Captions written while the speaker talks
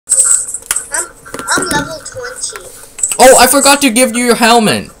I'm level 20. Oh, I forgot to give you your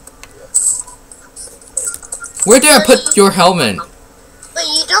helmet. Where did I put your helmet? But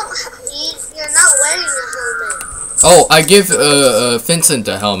you don't. You're not wearing a helmet. Oh, I give Vincent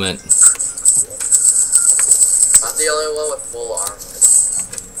the helmet. I'm the only one with full armor.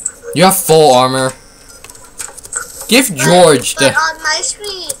 You have full armor. Give George but the. on my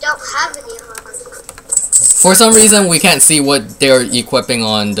screen, you don't have any armor. For some reason, we can't see what they're equipping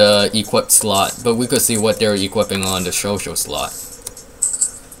on the equip slot, but we could see what they're equipping on the social slot.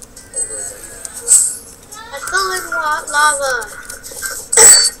 I fell in lava.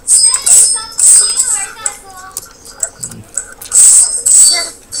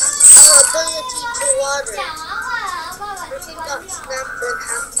 Ability to water. Everything got snapped in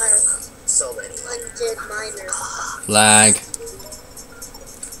half by So many. undead miner. Flag.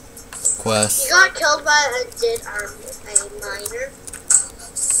 Quest. He got killed by a undead miner.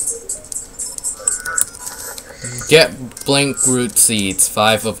 Get blank root seeds,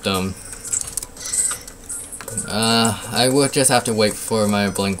 5 of them. I will just have to wait for my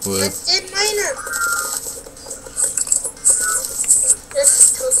blank wood. Undead miner.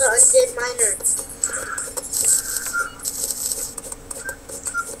 Just killed the undead miner.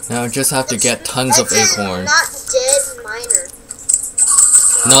 Now I just have to get tons of acorn. Not dead miner.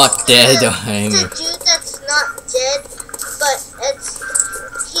 Not dead, It's a I'm. dude that's not dead, but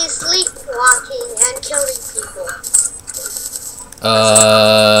he's sleepwalking and killing people.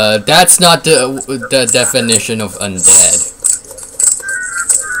 That's not the definition of undead.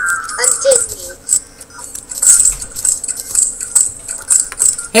 Undead means.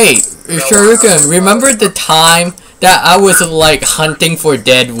 Hey, Shuriken, remember the time that I was like hunting for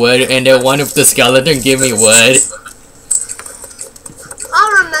dead wood and then one of the skeletons gave me wood?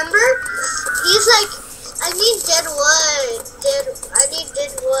 I'll remember. He's like, I need dead wood. I need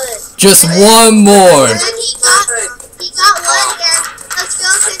dead wood. Just one more. And then he got wood and a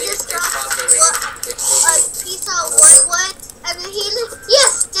skeleton just dropped a piece of wood, and then he like,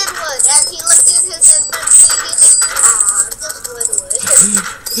 yes, dead wood. And he looked in his inventory and he's like, just wood.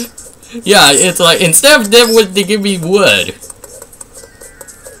 Yeah, it's like instead of dead wood, they give me wood.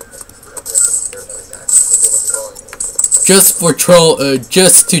 Just for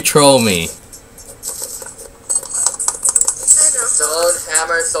just to troll me. Stone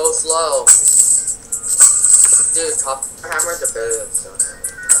hammer is so slow. Dude, copper hammers are better than stone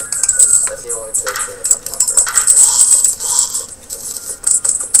hammer. That's the only good thing about copper.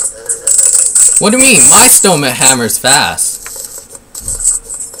 What do you mean? My stone hammer's fast.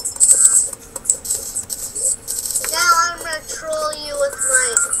 Now I'm gonna troll you with my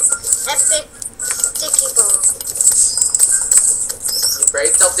epic sticky bomb. You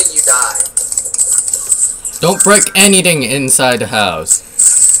break something, you die. Don't break anything inside the house.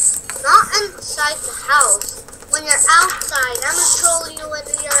 Not inside the house. When you're outside, I'm gonna troll you when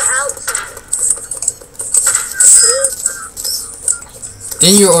you're outside.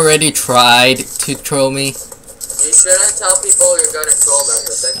 Didn't you already tried to troll me? You shouldn't tell people you're gonna troll them,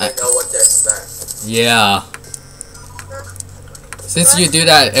 because then they know what to expect. Yeah. Since you do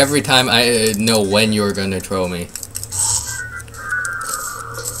that every time, I know when you're gonna troll me.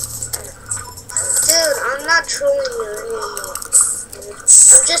 Dude, I'm not trolling you anymore.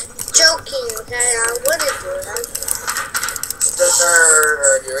 I'm just joking, okay? I wouldn't do that. You're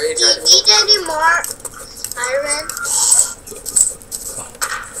already Do you need any more iron?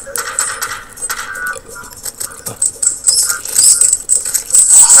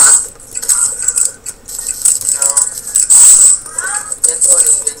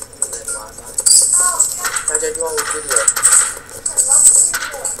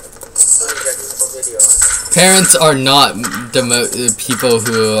 Parents are not the people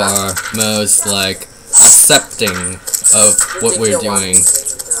who are most like accepting of what we're doing.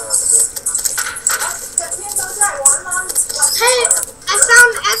 Hey, I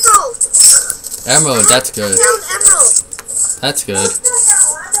found emerald. Emerald, that's good. I found emerald. That's good.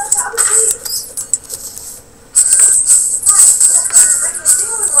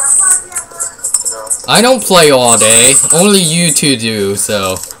 I don't play all day. Only you two do,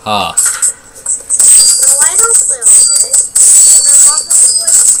 so ha. No, I don't play all day. My mom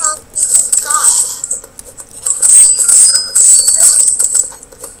always tells me to stop.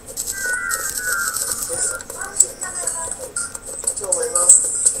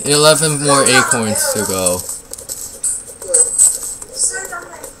 11 more acorns to go.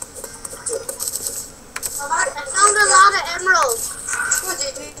 I found a lot of emeralds.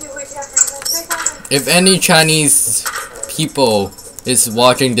 If any Chinese people is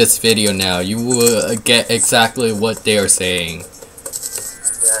watching this video now, you will get exactly what they are saying.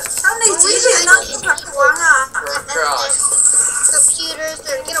 When we computers,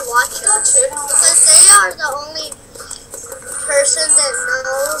 they're gonna watch us. Because they are the only person that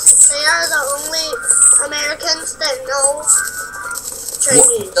knows. They are the only Americans that know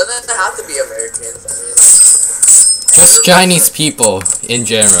Chinese. Doesn't have to be Americans. I mean, just Chinese people in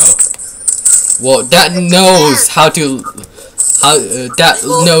general. Well, that knows how to that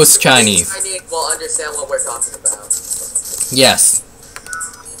knows Chinese. Chinese will understand what we're talking about. Yes.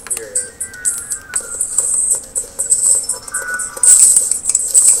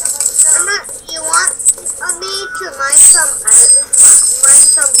 You want me to mine some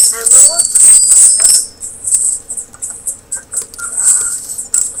emeralds?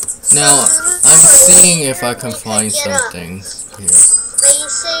 Now, I'm seeing if I can find something here.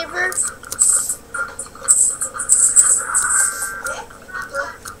 Space saber.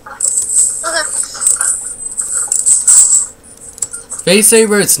 Space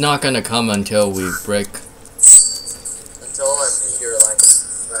Saber is not gonna come until we break. Until a meteor lands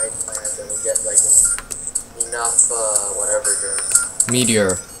and we get like enough whatever during.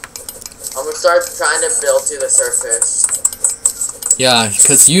 Meteor. I'm gonna start trying to build to the surface. Yeah,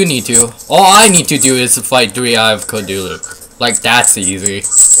 because you need to. All I need to do is fight 3 Eye of Cthulhu. Like, that's easy.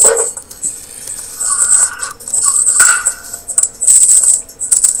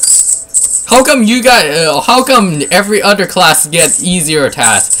 How come you got, how come every other class gets easier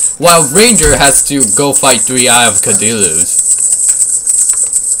tasks, while Ranger has to go fight 3 Eye of Cthulhu's?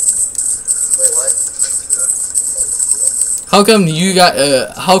 Wait, what? How come you got,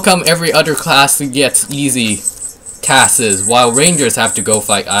 how come every other class gets easy tasks, while Rangers have to go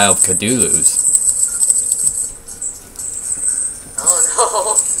fight Eye of Cthulhu's? I don't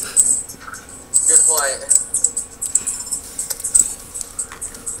know. Good point.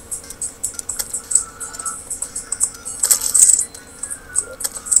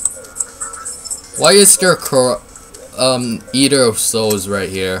 Why is there Eater of Souls right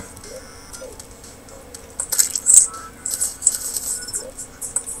here?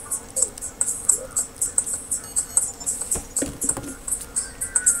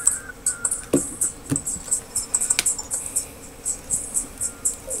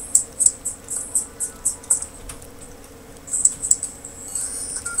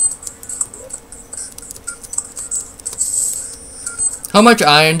 How much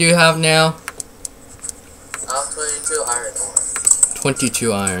iron do you have now? 22 iron ore.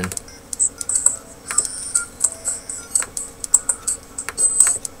 22 iron.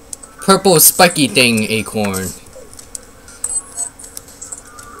 Purple spiky thing acorn.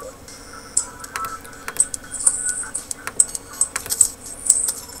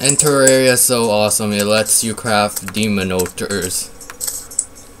 And Terraria is so awesome, it lets you craft demon altars.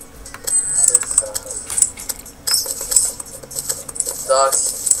 Sucks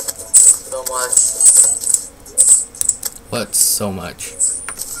so much. What's so much?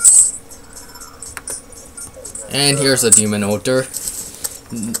 And here's a demon altar.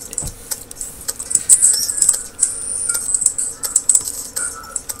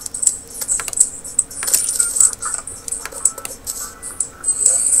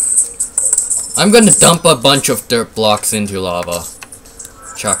 I'm gonna dump a bunch of dirt blocks into lava.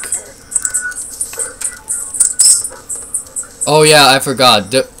 Chuck. Oh yeah, I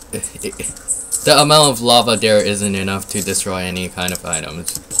forgot. The amount of lava there isn't enough to destroy any kind of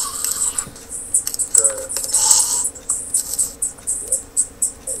items.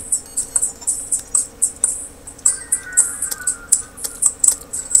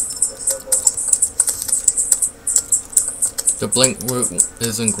 The blink root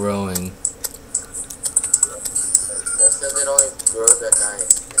isn't growing. That's because it only grows at night.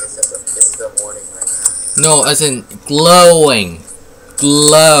 And it's the morning right now. No, as in glowing.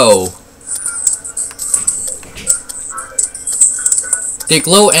 Glow. They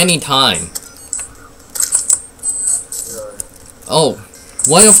glow anytime. Oh,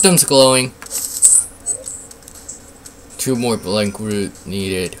 one of them's glowing. 2 more blank root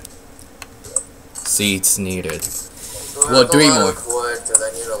needed. Seeds needed. Well, 3 more. Wood, 'cause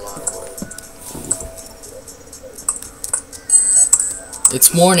I need a lot of wood.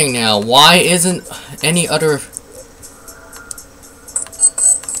 It's morning now. Why isn't any other...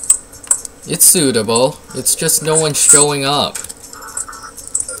 It's suitable. It's just no one's showing up.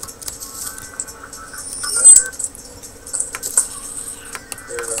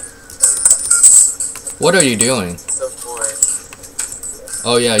 What are you doing? So boring.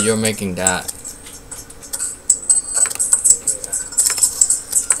 Oh yeah, you're making that.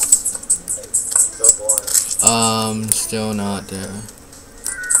 So boring. Still not there.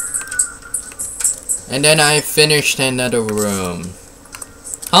 And then I finished another room.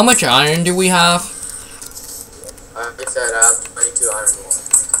 How much iron do we have? I said I have 22 iron ore.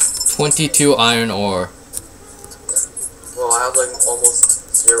 22 iron ore. Well, I have like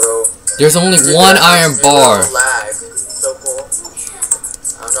almost 0. There's only Dude, one I iron have 0 bar. lag. So cool.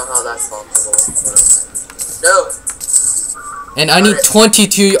 I don't know how that's possible. No! And I need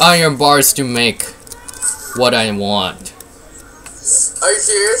 22 iron bars to make what I want. Are you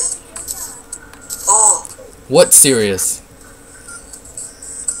serious? Oh! What serious?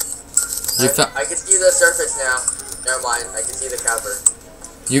 I can see the surface now. Never mind, I can see the cavern.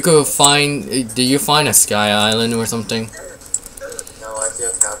 You could find... Did you find a sky island or something? No, I see a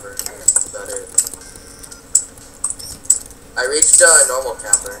cavern. That's about it. I reached a normal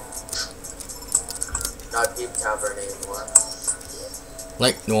cavern. Not deep cavern anymore.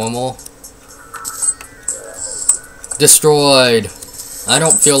 Like normal? Destroyed! I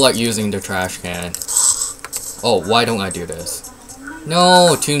don't feel like using the trash can. Oh, why don't I do this?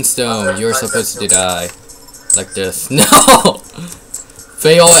 No, Tombstone, you're supposed to die. Like this. No!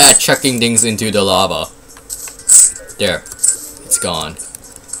 Fail at chucking things into the lava. There. It's gone.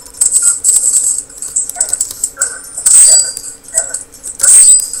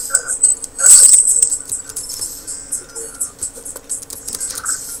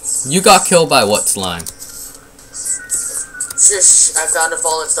 You got killed by what slime? Shush, I found a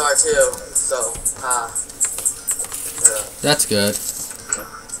fallen star too. So, That's good.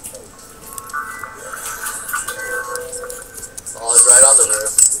 oh, it's right on the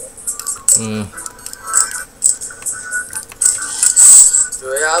roof. Do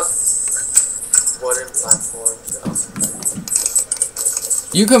we have wooden platforms? No.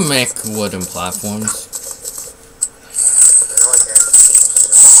 You can make wooden platforms. No, I can't.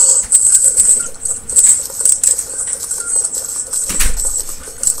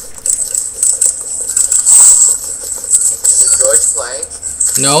 Is George playing?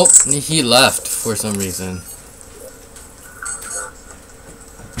 Nope, he left for some reason.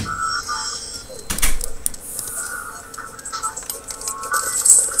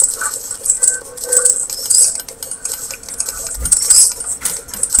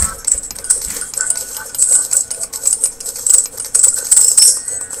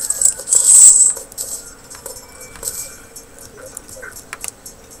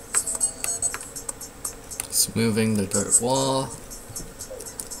 Moving the dirt wall.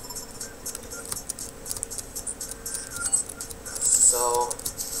 So,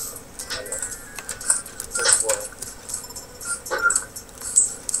 this way.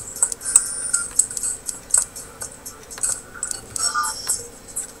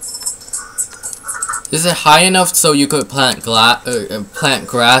 Is it high enough so you could plant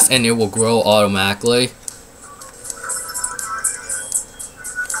grass and it will grow automatically?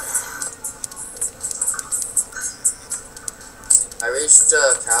 I reached a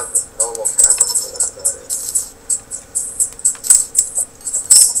normal cavern, so that's about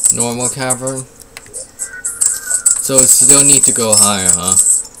it. Normal cavern? So it still need to go higher, huh?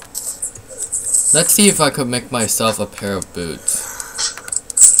 Let's see if I could make myself a pair of boots.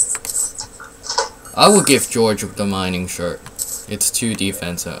 I will give George the mining shirt. It's 2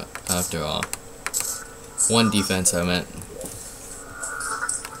 defense after all. 1 defense I meant.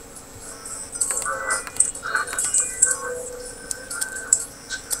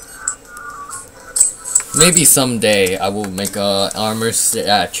 Maybe someday I will make a armor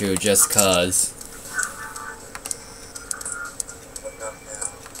statue just cause.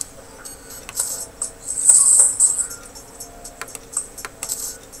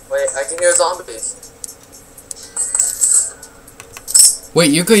 Wait, I can hear zombies. Wait,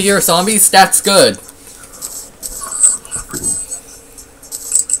 you could hear zombies? That's good.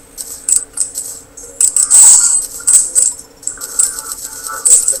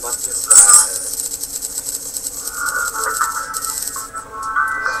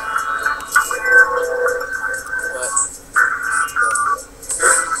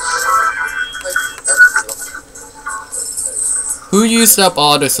 Who used up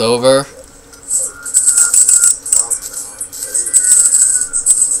all the silver?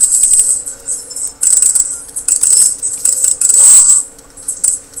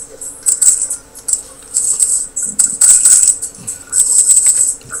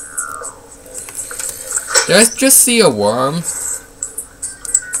 Did I just see a worm?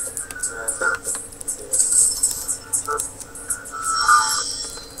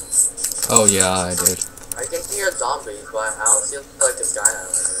 Oh yeah, I did. I can hear zombies, but I don't see like a sky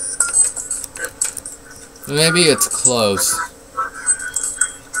island. Maybe it's close.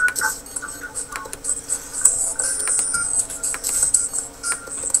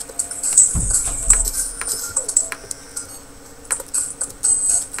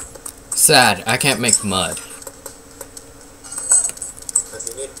 Sad, I can't make mud. Because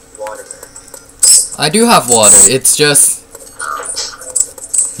you need water there. I do have water, it's just...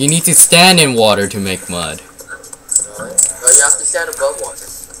 You need to stand in water to make mud. Really? No, you have to stand above water.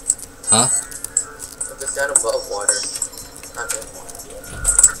 Huh? You have to stand above water. Not in water.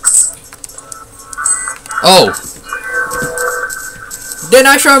 Oh! Then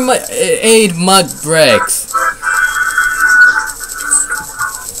I sure ate mud bricks.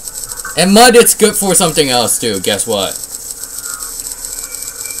 And mud is good for something else too, guess what?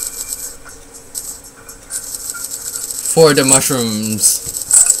 For the mushrooms.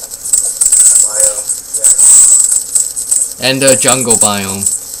 Biome, yes. And the jungle biome.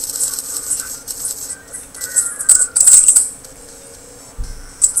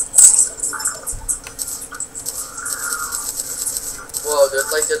 Whoa,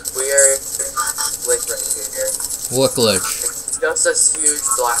 there's like this weird glitch right here. What glitch? It's just this huge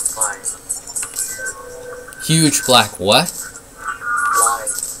black line. Huge black what? Line.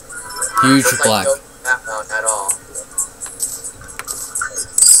 Huge There's black. like no background at all.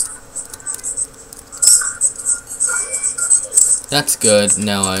 That's good.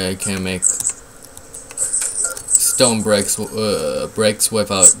 Now I can make stone bricks bricks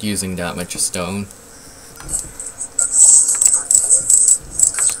without using that much stone.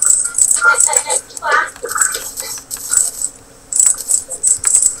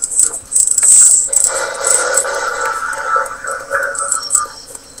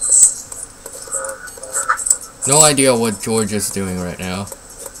 No idea what George is doing right now.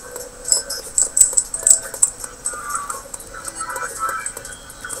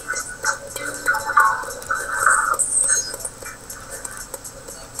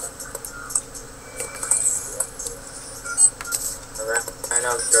 I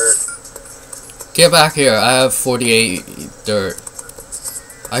know dirt. Get back here, I have 48 dirt.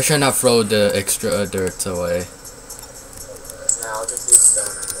 I should not throw the extra dirt away. Yeah, I'll just use stone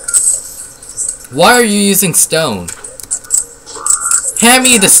again. Why are you using stone? Hand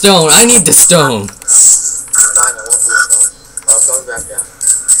me the stone, I need the stone. Fine, I won't use stone. Oh, I'm going back down.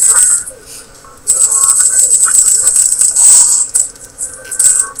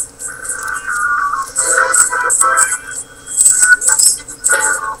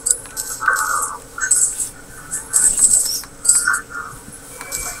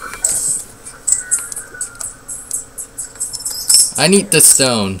 I need the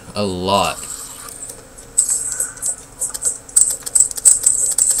stone a lot.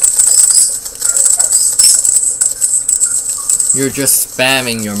 You're just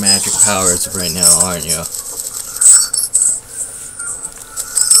spamming your magic powers right now, aren't you?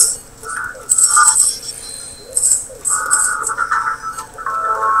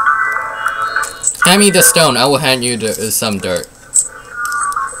 Hand me the stone, I will hand you some dirt.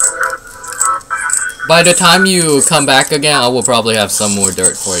 By the time you come back again, I will probably have some more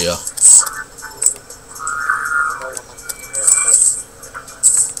dirt for you.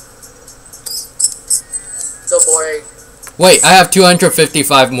 So boring. Wait, I have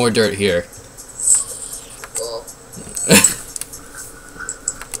 255 more dirt here. Well,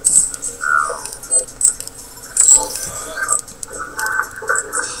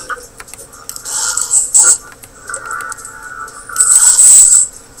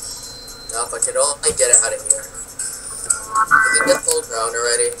 now if I could only get it out of here. Is it this whole ground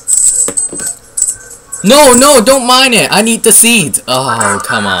already? No, no, don't mine it. I need the seeds. Oh,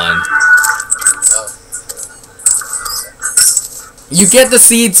 come on. Oh. You get the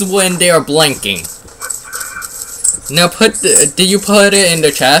seeds when they are blinking. Now did you put it in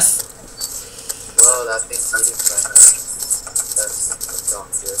the chest? Whoa, that thing's eating my head. That's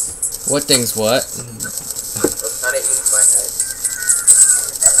obnoxious. What thing's what? It's kind of eating my head.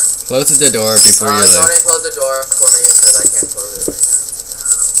 Close the door before you Go leave. ahead and close the door for me because I can't close it.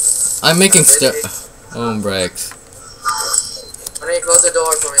 I'm making Busy. bricks. Why don't you close the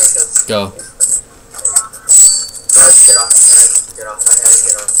door for me because... Go. Guys, get off my head. Get off my head.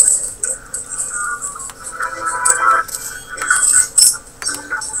 Get off my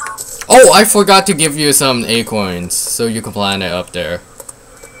head. Oh, I forgot to give you some acorns, so you can plant it up there. I'll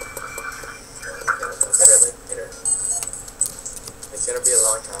get it later. It's gonna be a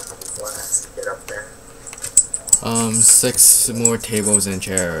long time before I have to get up there. 6 more tables and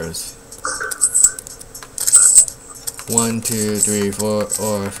chairs. 1, 2, 3, 4,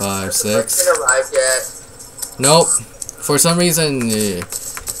 5, 6. Hasn't arrived yet. Nope. For some reason,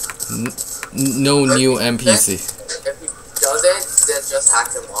 no new NPC. If he doesn't, then just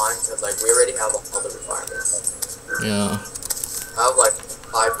hack him on because like we already have all the requirements. Yeah. I have like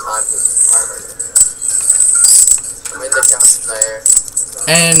 5 times the requirement. I'm in the campfire. So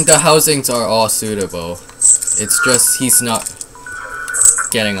And the housings are all suitable. It's just he's not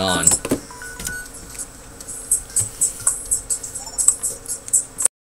getting on.